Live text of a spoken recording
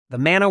The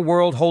Manna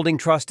World Holding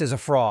Trust is a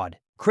fraud.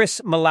 Chris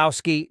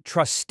Milowski,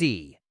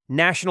 Trustee,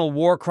 National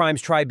War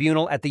Crimes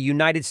Tribunal at the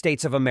United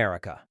States of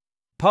America.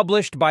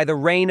 Published by the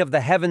Reign of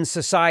the Heavens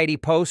Society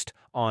Post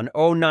on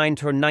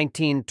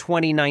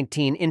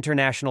 09/19/2019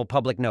 International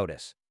Public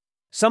Notice.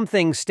 Some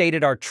things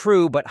stated are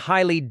true, but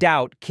highly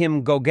doubt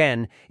Kim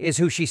Goguen is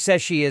who she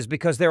says she is,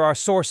 because there are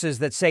sources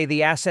that say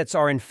the assets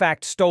are in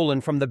fact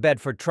stolen from the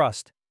Bedford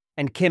Trust,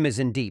 and Kim is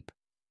in deep.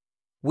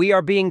 We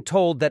are being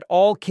told that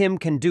all Kim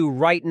can do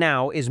right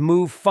now is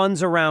move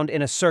funds around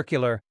in a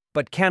circular,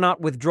 but cannot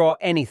withdraw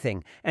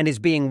anything, and is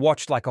being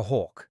watched like a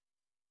hawk.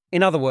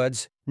 In other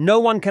words, no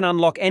one can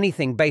unlock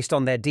anything based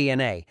on their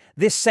DNA.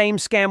 This same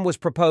scam was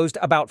proposed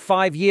about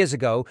 5 years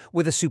ago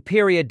with a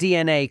superior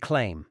DNA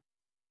claim.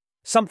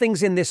 Some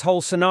things in this whole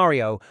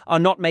scenario are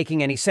not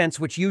making any sense,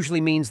 which usually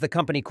means the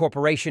company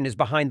corporation is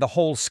behind the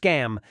whole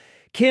scam.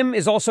 Kim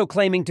is also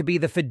claiming to be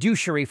the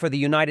fiduciary for the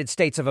United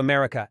States of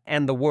America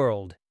and the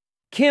world.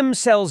 Kim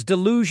sells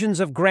delusions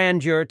of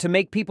grandeur to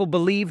make people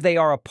believe they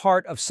are a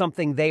part of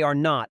something they are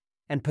not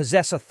and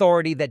possess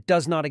authority that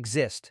does not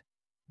exist.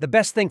 The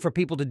best thing for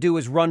people to do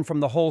is run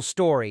from the whole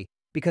story,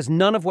 because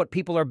none of what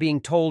people are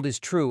being told is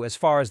true as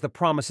far as the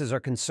promises are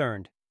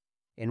concerned.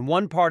 In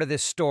one part of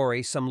this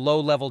story, some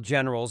low-level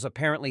generals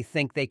apparently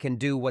think they can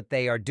do what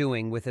they are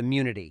doing with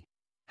immunity.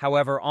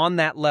 However, on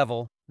that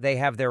level, they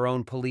have their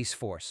own police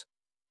force.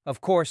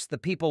 Of course, the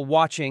people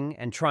watching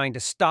and trying to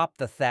stop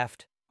the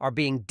theft are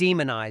being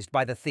demonized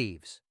by the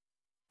thieves.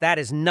 That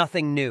is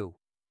nothing new.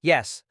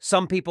 Yes,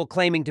 some people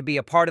claiming to be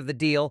a part of the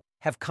deal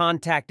have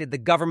contacted the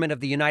government of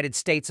the United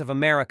States of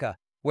America,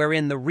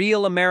 wherein the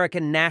real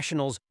American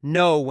nationals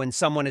know when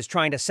someone is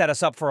trying to set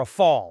us up for a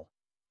fall.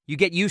 You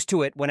get used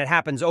to it when it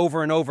happens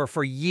over and over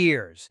for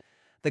years.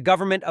 The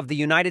government of the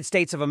United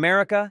States of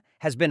America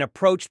has been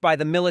approached by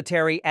the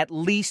military at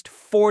least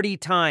 40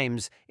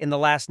 times in the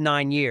last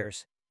 9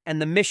 years, and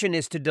the mission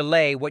is to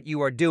delay what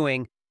you are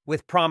doing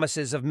with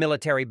promises of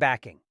military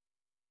backing.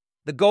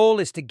 The goal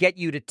is to get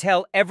you to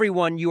tell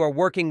everyone you are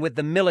working with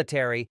the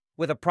military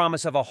with a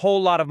promise of a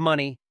whole lot of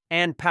money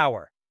and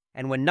power.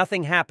 And when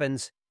nothing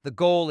happens, the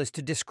goal is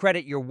to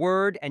discredit your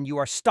word and you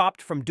are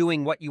stopped from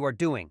doing what you are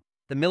doing.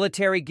 The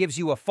military gives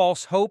you a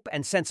false hope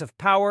and sense of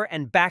power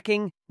and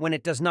backing when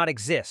it does not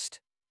exist.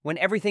 When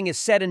everything is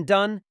said and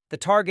done, the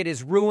target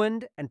is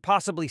ruined and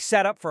possibly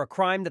set up for a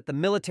crime that the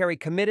military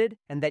committed,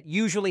 and that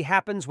usually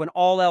happens when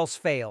all else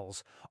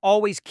fails.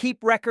 Always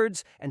keep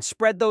records and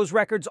spread those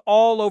records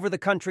all over the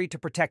country to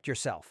protect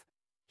yourself.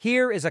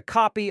 Here is a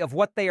copy of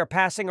what they are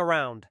passing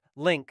around.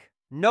 Link.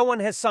 No one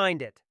has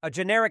signed it. A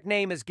generic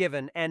name is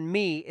given, and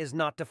me is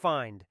not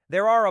defined.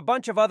 There are a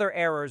bunch of other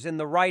errors in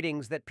the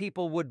writings that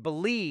people would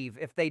believe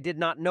if they did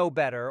not know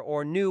better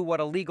or knew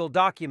what a legal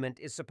document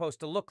is supposed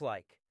to look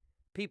like.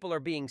 People are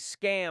being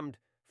scammed.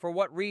 For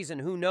what reason,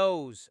 who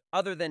knows,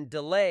 other than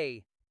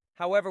delay.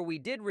 However, we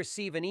did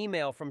receive an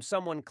email from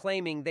someone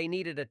claiming they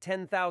needed a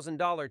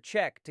 $10,000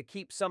 check to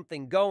keep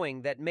something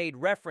going that made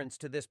reference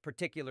to this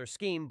particular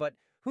scheme, but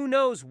who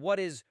knows what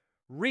is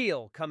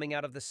real coming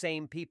out of the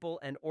same people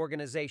and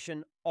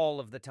organization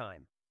all of the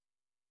time.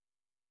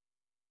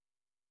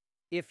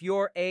 If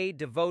you're a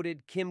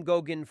devoted Kim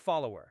Goguen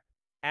follower,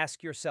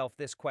 ask yourself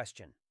this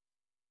question.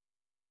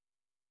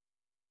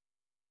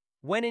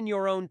 When in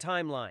your own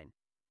timeline,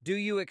 do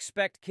you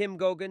expect Kim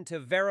Goguen to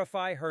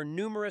verify her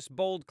numerous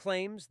bold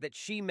claims that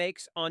she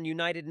makes on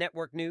United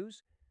Network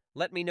News?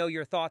 Let me know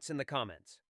your thoughts in the comments.